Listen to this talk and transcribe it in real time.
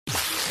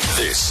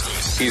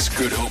This is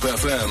Good Hope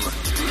FM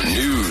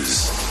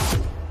News.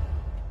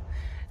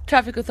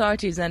 Traffic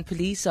authorities and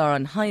police are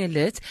on high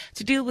alert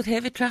to deal with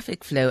heavy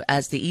traffic flow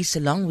as the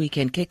Easter long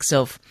weekend kicks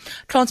off.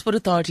 Transport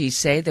authorities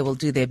say they will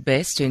do their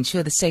best to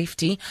ensure the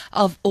safety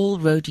of all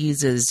road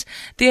users.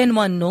 The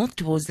N1 North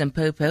towards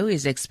Limpopo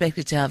is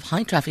expected to have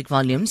high traffic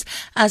volumes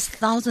as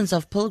thousands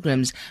of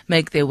pilgrims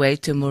make their way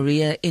to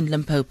Moriah in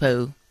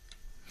Limpopo.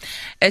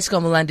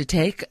 Eskom will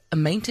undertake a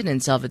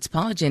maintenance of its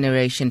power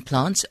generation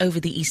plants over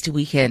the Easter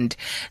weekend.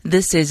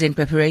 This is in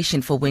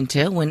preparation for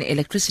winter when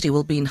electricity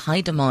will be in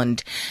high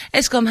demand.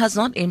 Eskom has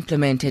not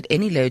implemented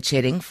any load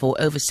shedding for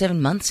over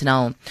 7 months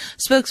now.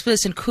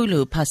 Spokesperson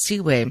Khulu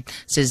Phasiwe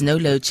says no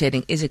load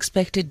shedding is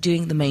expected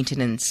during the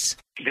maintenance.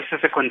 This is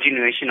a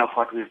continuation of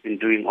what we've been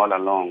doing all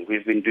along.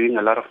 We've been doing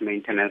a lot of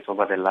maintenance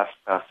over the last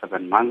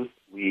 7 months.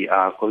 We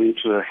are going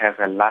to have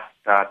a last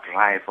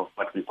drive of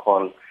what we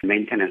call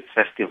maintenance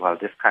festival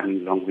this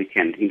coming long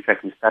weekend. In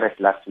fact, we started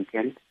last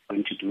weekend,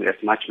 going to do as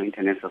much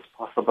maintenance as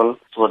possible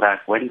so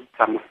that when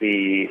some of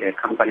the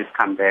companies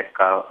come back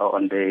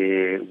on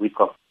the week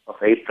of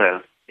April,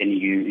 then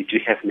you do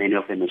have many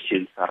of the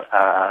machines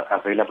are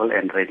available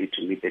and ready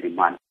to meet the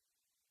demand.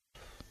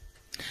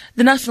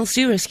 The National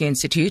Sea Rescue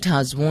Institute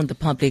has warned the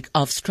public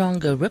of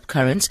stronger rip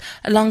currents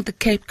along the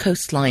Cape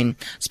coastline.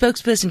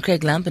 Spokesperson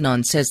Craig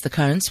Lambinon says the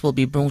currents will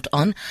be brought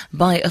on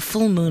by a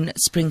full moon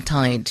spring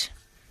tide.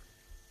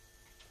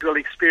 We'll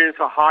experience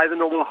a higher than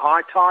normal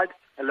high tide,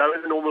 a lower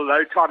than normal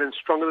low tide and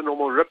stronger than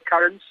normal rip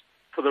currents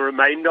for the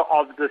remainder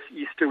of this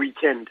Easter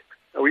weekend.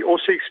 We're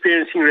also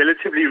experiencing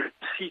relatively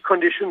sea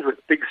conditions with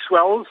big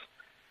swells,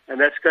 and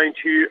that's going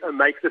to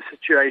make the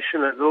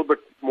situation a little bit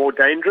more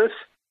dangerous.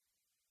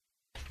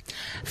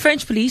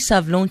 French police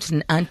have launched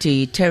an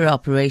anti-terror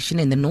operation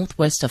in the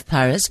northwest of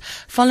Paris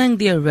following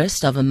the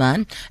arrest of a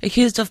man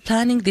accused of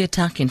planning the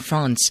attack in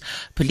France.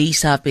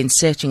 Police have been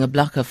searching a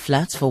block of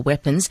flats for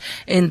weapons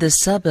in the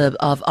suburb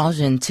of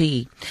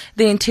Argenteuil.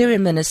 The Interior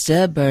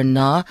Minister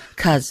Bernard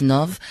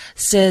Cazeneuve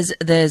says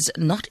there's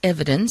no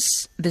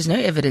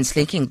evidence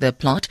linking the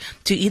plot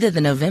to either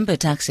the November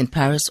attacks in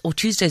Paris or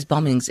Tuesday's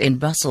bombings in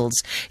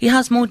Brussels. He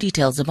has more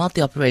details about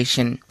the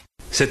operation.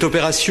 Cette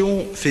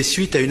opération fait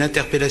suite à une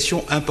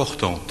interpellation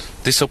importante.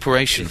 This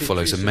operation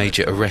follows a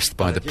major arrest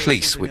by the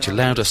police, which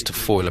allowed us to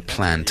foil a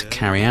plan to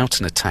carry out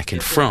an attack in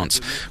France,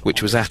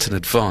 which was at an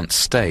advanced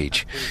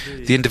stage.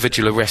 The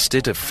individual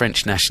arrested, of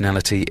French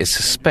nationality, is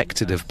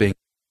suspected of being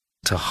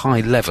at a high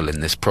level in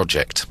this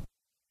project.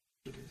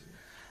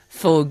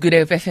 For Good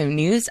Hope FM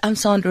News, I'm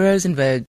Sandra Rosenberg.